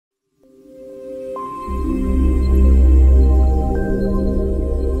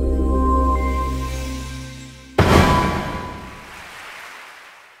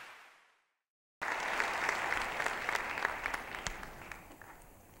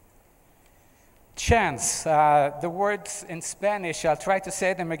chance. The words in Spanish, I'll try to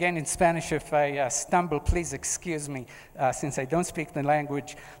say them again in Spanish. If I stumble, please excuse me, since I don't speak the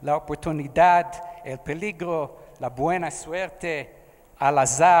language. La oportunidad, el peligro, la buena suerte, al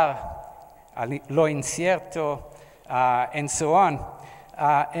azar, lo incierto, and so on.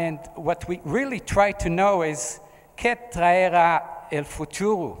 And what we really try to know is, ¿qué traerá el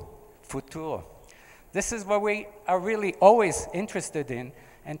futuro? This is what we are really always interested in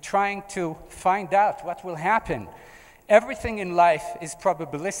and trying to find out what will happen. Everything in life is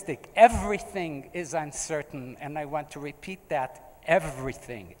probabilistic. Everything is uncertain, and I want to repeat that,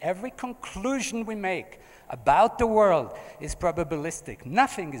 everything. Every conclusion we make about the world is probabilistic.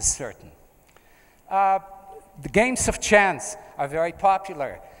 Nothing is certain. The games of chance are very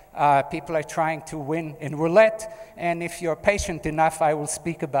popular. People are trying to win in roulette, and if you're patient enough, I will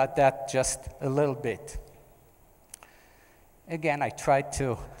speak about that just a little bit. Again, I tried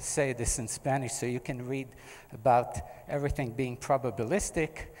to say this in Spanish so you can read about everything being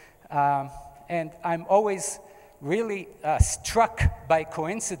probabilistic. And I'm always really struck by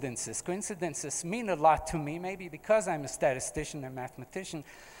coincidences. Coincidences mean a lot to me, maybe because I'm a statistician and mathematician.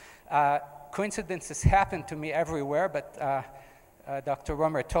 Coincidences happen to me everywhere, but Dr.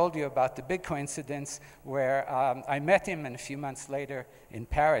 Romer told you about the big coincidence where I met him, and a few months later in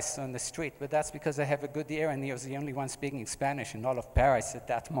Paris on the street, but that's because I have a good ear and he was the only one speaking Spanish in all of Paris at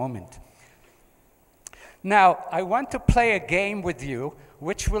that moment. Now, I want to play a game with you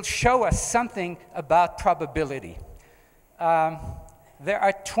which will show us something about probability. There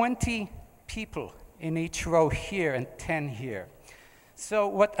are 20 people in each row here and 10 here. So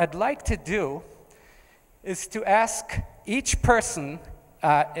what I'd like to do is to ask each person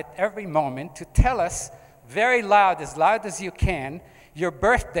at every moment to tell us very loud as you can, your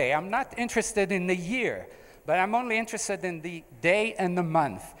birthday. I'm not interested in the year, but I'm only interested in the day and the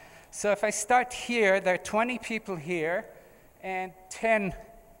month. So if I start here, there are 20 people here and 10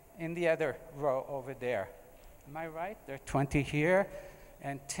 in the other row over there. Am I right? There are 20 here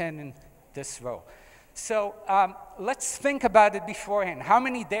and 10 in this row. So let's think about it beforehand. How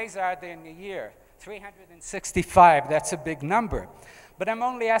many days are there in a year? 365, that's a big number. But I'm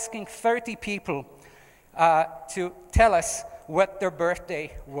only asking 30 people to tell us what their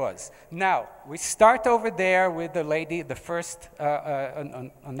birthday was. Now, we start over there with the lady, the first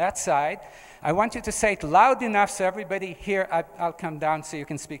on that side. I want you to say it loud enough so everybody here, I'll come down so you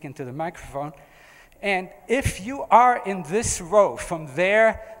can speak into the microphone. And if you are in this row from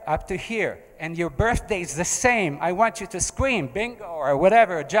there up to here, and your birthday is the same, I want you to scream, bingo, or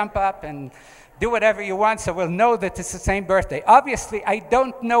whatever, jump up and do whatever you want so we'll know that it's the same birthday. Obviously, I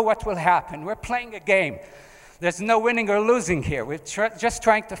don't know what will happen. We're playing a game. There's no winning or losing here. We're just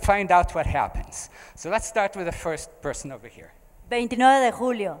trying to find out what happens. So let's start with the first person over here. 29 de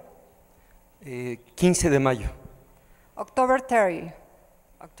julio. 15 de mayo. October 30.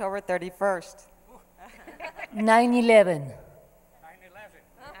 October 31st. 9/11.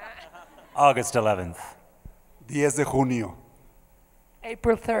 August 11th. 10 de junio.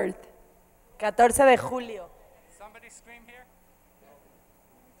 April 3rd. 14 de julio. Somebody scream here?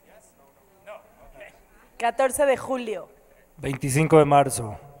 Yes? No? Okay. 14 de julio. 25 de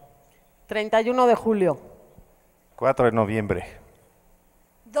marzo. 31 de julio. 4 de noviembre.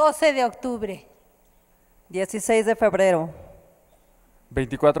 12 de octubre. 16 de febrero.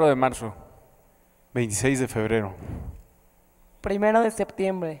 24 de marzo. 26 de febrero. 1 de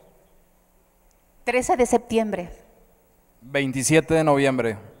septiembre. 13 de septiembre. 27 de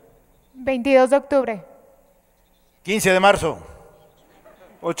noviembre. 22 de octubre. 15 de marzo.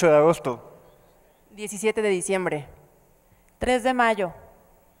 8 de agosto. 17 de diciembre. 3 de mayo.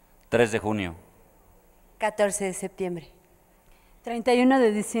 3 de junio. 14 de septiembre. 31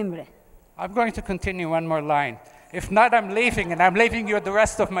 de diciembre. I'm going to continue one more line. If not, I'm leaving, and I'm leaving you the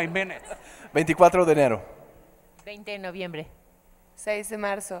rest of my minutes. 24 de enero. 20 de noviembre. 6 de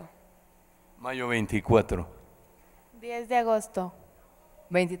marzo. Mayo 24. 10 de agosto.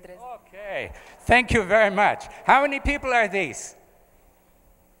 23. Okay, thank you very much. How many people are these?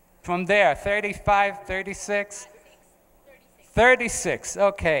 From there, 35, 36? 36,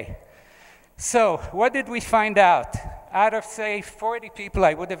 okay. So, what did we find out? Out of, say, 40 people,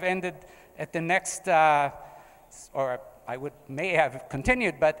 I would have ended at the next, or I may have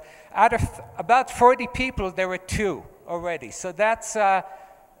continued, but out of about 40 people, there were 2 already. So that's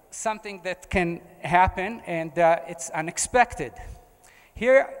something that can happen, and it's unexpected.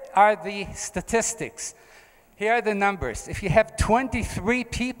 Here are the statistics. Here are the numbers. If you have 23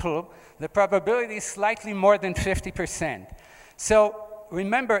 people, the probability is slightly more than 50%. So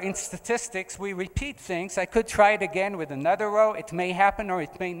remember, in statistics, we repeat things. I could try it again with another row. It may happen or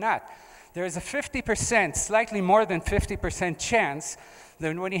it may not. there is a 50%, slightly more than 50% chance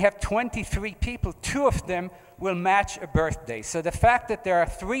that when you have 23 people, 2 of them will match a birthday. So the fact that there are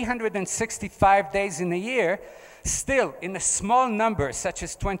 365 days in a year, still in a small number such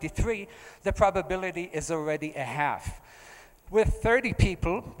as 23, the probability is already a half. With 30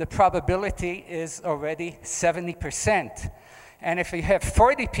 people, the probability is already 70%. And if you have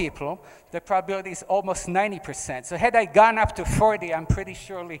 40 people, the probability is almost 90%. So had I gone up to 40, I'm pretty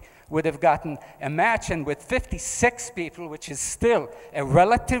surely would have gotten a match. And with 56 people, which is still a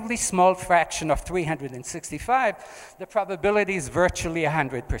relatively small fraction of 365, the probability is virtually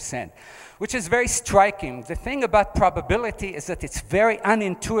 100%, which is very striking. The thing about probability is that it's very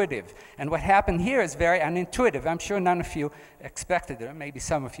unintuitive. And what happened here is very unintuitive. I'm sure none of you expected it, or maybe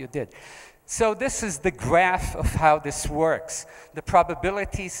some of you did. So this is the graph of how this works. The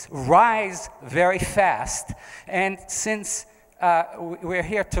probabilities rise very fast. And since we're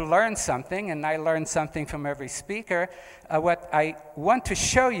here to learn something, and I learn something from every speaker, what I want to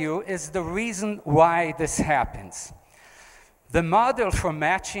show you is the reason why this happens. The model for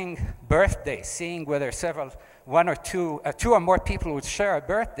matching birthdays, seeing whether two or more people would share a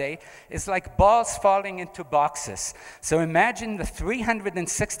birthday, is like balls falling into boxes. So imagine the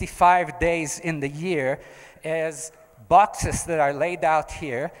 365 days in the year as boxes that are laid out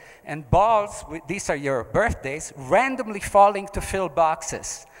here, and balls, these are your birthdays, randomly falling to fill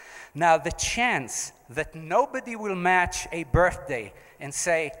boxes. Now the chance that nobody will match a birthday in,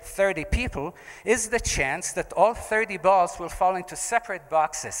 say, 30 people, is the chance that all 30 balls will fall into separate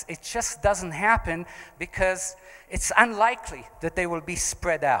boxes. It just doesn't happen because it's unlikely that they will be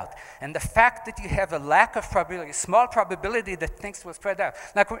spread out. And the fact that you have a lack of probability, small probability that things will spread out.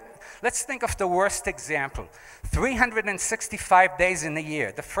 Like, let's think of the worst example. 365 days in a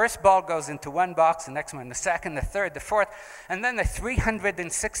year. The first ball goes into one box, the next one, the second, the third, the fourth, and then the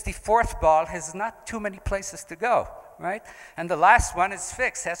 364th ball has not too many places to go. Right? And the last one is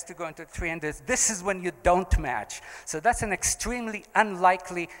fixed, has to go into 300. This is when you don't match. So that's an extremely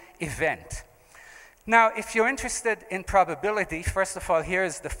unlikely event. Now, if you're interested in probability, first of all, here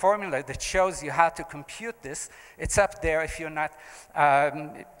is the formula that shows you how to compute this. It's up there if you're not,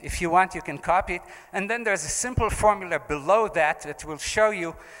 if you want, you can copy it. And then there's a simple formula below that that will show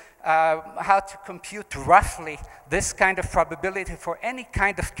you how to compute roughly this kind of probability for any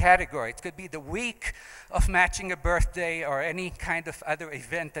kind of category. It could be the week of matching a birthday or any kind of other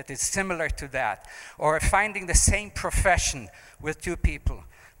event that is similar to that, or finding the same profession with 2 people.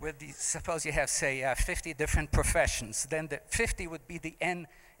 Suppose you have, say, 50 different professions, then the 50 would be the n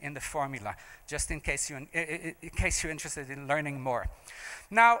in the formula, just in case you're interested in learning more.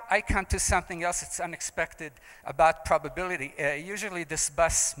 Now I come to something else that's unexpected about probability. Usually this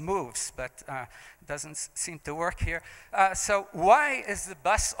bus moves, but doesn't seem to work here. So why is the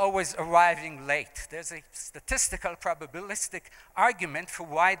bus always arriving late? There's a statistical probabilistic argument for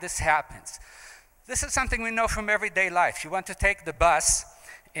why this happens. This is something we know from everyday life. You want to take the bus,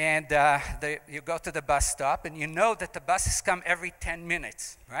 and you go to the bus stop, and you know that the buses come every 10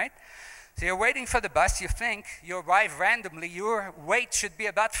 minutes, right? So you're waiting for the bus, you think, you arrive randomly, your wait should be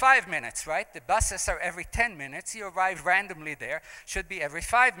about 5 minutes, right? The buses are every 10 minutes, you arrive randomly there, should be every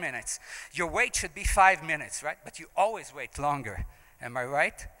 5 minutes. Your wait should be 5 minutes, right? But you always wait longer, am I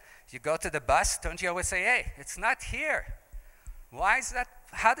right? You go to the bus, don't you always say, hey, it's not here. Why is that?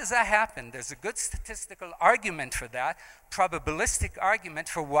 How does that happen? There's a good statistical argument for that, probabilistic argument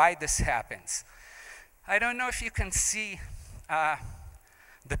for why this happens. I don't know if you can see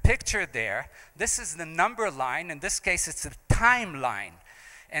the picture there. This is the number line. In this case, it's the timeline.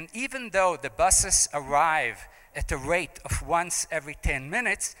 And even though the buses arrive at a rate of once every 10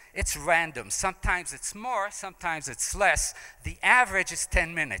 minutes, it's random. Sometimes it's more, sometimes it's less. The average is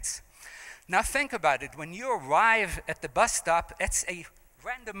 10 minutes. Now think about it. When you arrive at the bus stop, it's a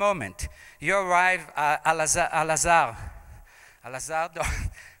random moment. You arrive al-azhar.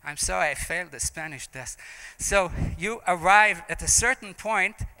 I'm sorry, I failed the Spanish test. So you arrive at a certain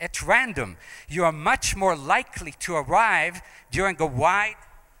point at random. You are much more likely to arrive during a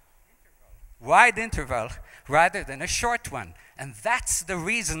wide interval rather than a short one. And that's the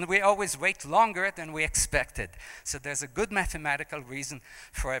reason we always wait longer than we expected. So there's a good mathematical reason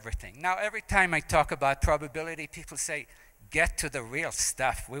for everything. Now, every time I talk about probability, people say, get to the real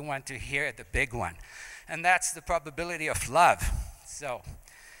stuff. We want to hear the big one. And that's the probability of love. So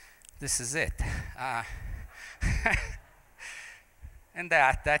this is it. And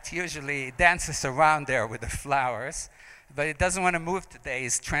that usually dances around there with the flowers. But it doesn't want to move today.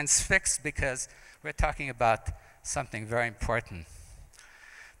 It's transfixed because we're talking about something very important.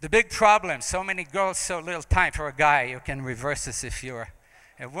 The big problem, so many girls, so little time. For a guy, you can reverse this if you're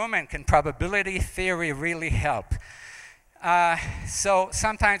a woman, can probability theory really help? So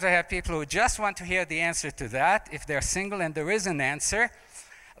sometimes I have people who just want to hear the answer to that, if they're single and there is an answer.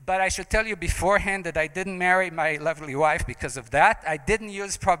 But I should tell you beforehand that I didn't marry my lovely wife because of that. I didn't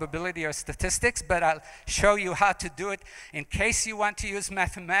use probability or statistics, but I'll show you how to do it in case you want to use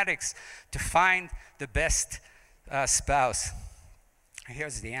mathematics to find the best spouse.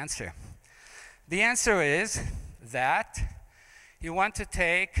 Here's the answer. The answer is that you want to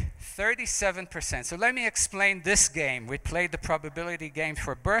take 37%. So let me explain this game. We played the probability game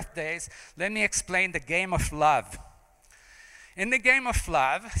for birthdays. Let me explain the game of love. In the game of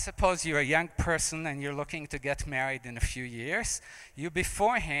love, suppose you're a young person and you're looking to get married in a few years, you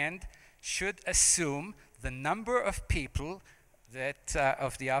beforehand should assume the number of people that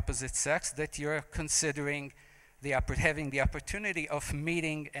of the opposite sex that you're considering having the opportunity of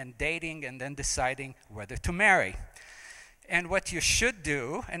meeting and dating and then deciding whether to marry. And what you should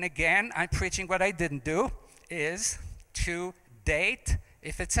do, and again, I'm preaching what I didn't do, is to date.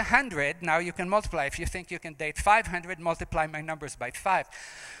 If it's 100, now you can multiply. If you think you can date 500, multiply my numbers by 5.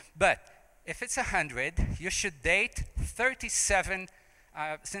 But if it's 100, you should date 37,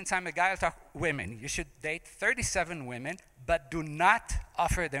 since I'm a guy, I'll talk women. You should date 37 women, but do not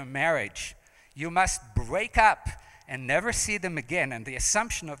offer them marriage. You must break up and never see them again. And the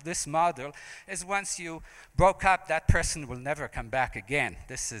assumption of this model is once you broke up, that person will never come back again.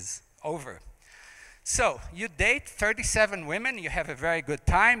 This is over. So you date 37 women, you have a very good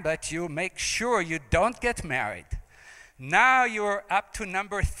time, but you make sure you don't get married. Now you're up to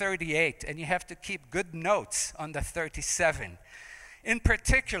number 38, and you have to keep good notes on the 37. In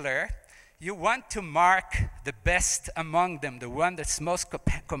particular, you want to mark the best among them, the one that's most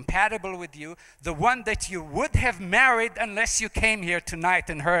compatible with you, the one that you would have married unless you came here tonight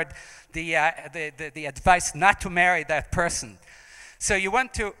and heard the advice not to marry that person. So you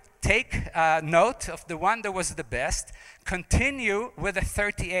want to take note of the one that was the best, continue with the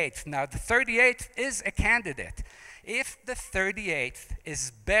 38th. Now, the 38th is a candidate. If the 38th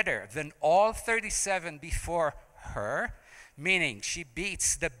is better than all 37 before her, meaning she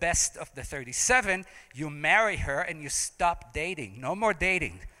beats the best of the 37, you marry her and you stop dating. No more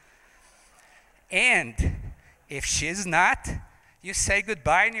dating. And if she's not, you say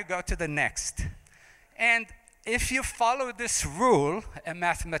goodbye and you go to the next. And if you follow this rule, a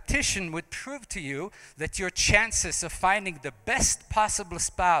mathematician would prove to you that your chances of finding the best possible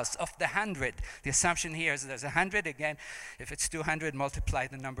spouse of the 100, the assumption here is there's 100, again, if it's 200, multiply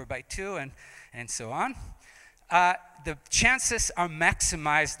the number by 2, and so on. The chances are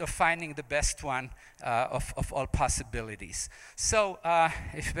maximized of finding the best one of all possibilities. So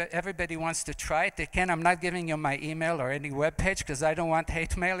if everybody wants to try it, they can. I'm not giving you my email or any web page because I don't want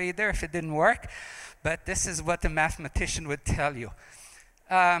hate mail either if it didn't work. But this is what the mathematician would tell you.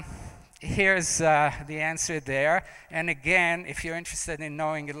 Here's the answer there. And again, if you're interested in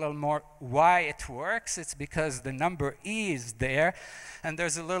knowing a little more why it works, it's because the number e is there. And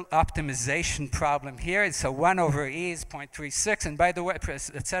there's a little optimization problem here. So 1 over e is 0.36. And by the way,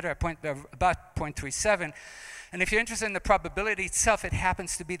 et cetera, about 0.37. And if you're interested in the probability itself, it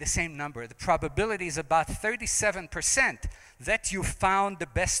happens to be the same number. The probability is about 37% that you found the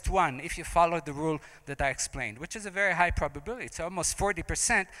best one if you follow the rule that I explained, which is a very high probability. It's almost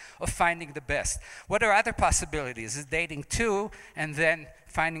 40% of finding the best. What are other possibilities? Is dating 2 and then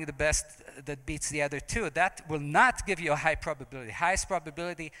finding the best that beats the other 2. That will not give you a high probability. Highest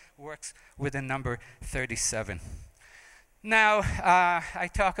probability works with the number 37. Now, I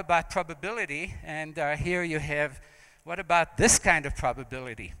talk about probability, and here you have, what about this kind of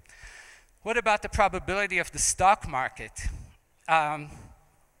probability? What about the probability of the stock market?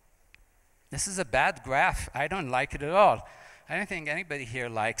 This is a bad graph. I don't like it at all. I don't think anybody here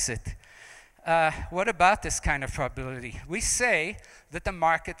likes it. What about this kind of probability? We say that the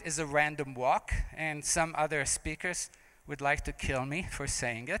market is a random walk, and some other speakers would like to kill me for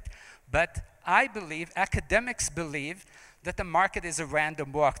saying it, but I believe, academics believe, that the market is a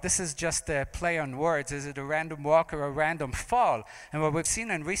random walk. This is just a play on words. Is it a random walk or a random fall? And what we've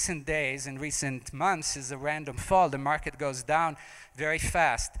seen in recent days, in recent months, is a random fall. The market goes down very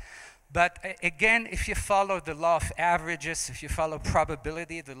fast. But again, if you follow the law of averages, if you follow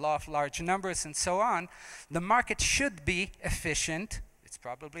probability, the law of large numbers, and so on, the market should be efficient. It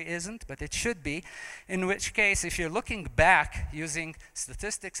probably isn't, but it should be, in which case, if you're looking back using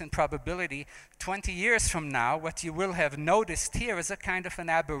statistics and probability 20 years from now, what you will have noticed here is a kind of an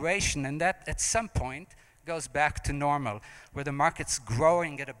aberration, and that at some point goes back to normal, where the market's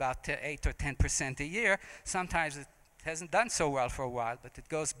growing at about 8 or 10% a year. Sometimes it hasn't done so well for a while, but it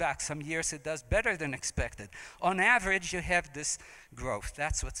goes back. Some years it does better than expected. On average, you have this growth.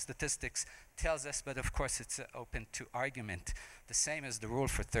 That's what statistics tells us, but of course it's open to argument. The same as the rule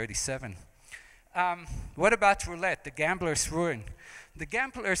for 37. What about roulette, the gambler's ruin? The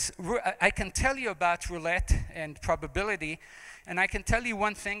gambler's I can tell you about roulette and probability, and I can tell you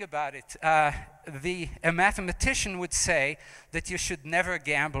one thing about it. A mathematician would say that you should never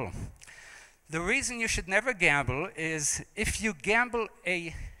gamble. The reason you should never gamble is if you gamble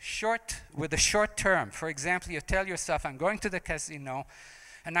with a short term. For example, you tell yourself, I'm going to the casino,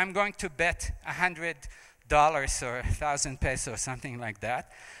 and I'm going to bet $100 or 1,000 pesos or something like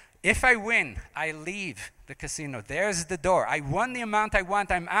that. If I win, I leave the casino. There's the door. I won the amount I want,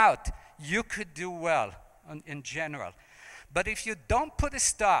 I'm out. You could do well in general. But if you don't put a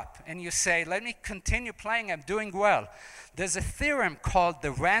stop and you say, let me continue playing, I'm doing well, there's a theorem called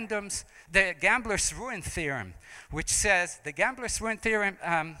the gambler's ruin theorem, which says, the gambler's ruin theorem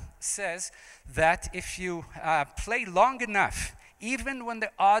says that if you play long enough, even when the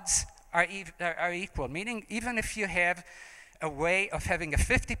odds are equal, meaning even if you have a way of having a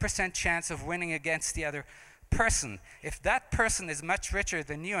 50% chance of winning against the other person, if that person is much richer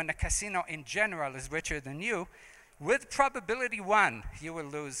than you and the casino in general is richer than you, with probability 1, you will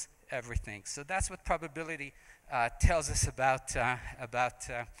lose everything. So that's what probability tells us about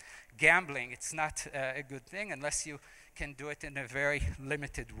gambling. It's not a good thing unless you can do it in a very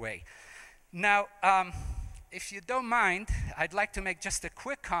limited way. Now, if you don't mind, I'd like to make just a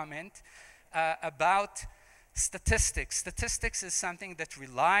quick comment about statistics. Statistics is something that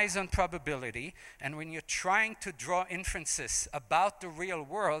relies on probability, and when you're trying to draw inferences about the real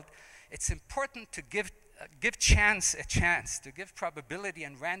world, it's important to give chance a chance, to give probability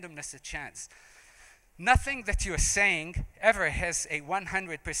and randomness a chance. Nothing that you're saying ever has a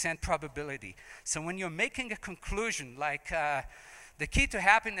 100% probability. So when you're making a conclusion like the key to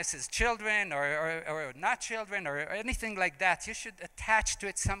happiness is children or not children or anything like that, you should attach to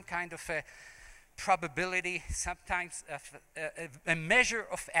it some kind of a probability, sometimes a measure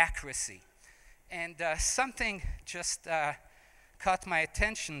of accuracy. And something just caught my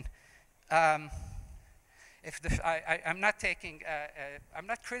attention. I'm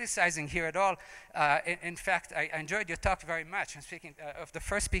not criticizing here at all. In fact, I enjoyed your talk very much. I'm speaking of the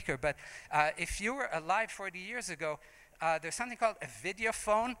first speaker, but if you were alive 40 years ago, there's something called a video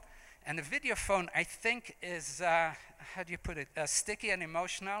phone. And a video phone, I think, is, how do you put it, sticky and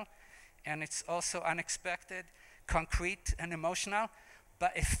emotional. And it's also unexpected, concrete and emotional,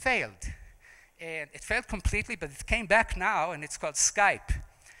 but it failed. And it failed completely, but it came back now, and it's called Skype.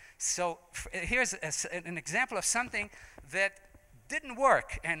 So here's an example of something that didn't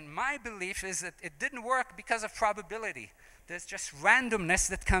work, and my belief is that it didn't work because of probability. There's just randomness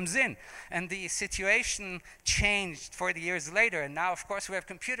that comes in, and the situation changed 40 years later, and now, of course, we have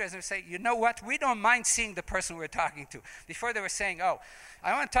computers, and we say, you know what, we don't mind seeing the person we're talking to. Before they were saying, oh,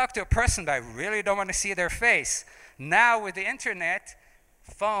 I want to talk to a person, but I really don't want to see their face. Now, with the internet,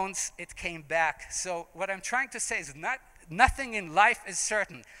 phones, it came back. So what I'm trying to say is nothing in life is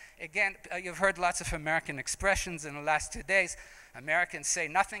certain. Again, you've heard lots of American expressions in the last 2 days. Americans say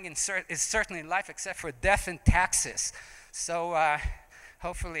nothing is certain in life except for death and taxes. So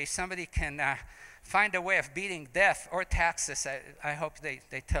hopefully somebody can find a way of beating death or taxes. I hope they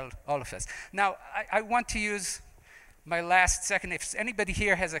tell all of us. Now, I want to use my last second. If anybody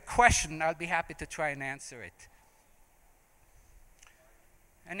here has a question, I'll be happy to try and answer it.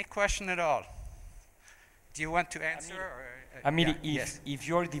 Any question at all? Do you want to answer? Amir, yeah, if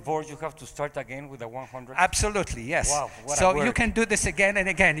you're divorced, you have to start again with a 100? Absolutely, yes. Wow, what so a work. You can do this again and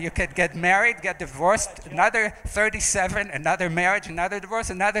again. You can get married, get divorced, another 37, another marriage, another divorce,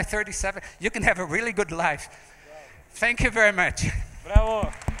 another 37. You can have a really good life. Thank you very much.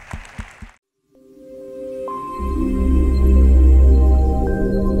 Bravo.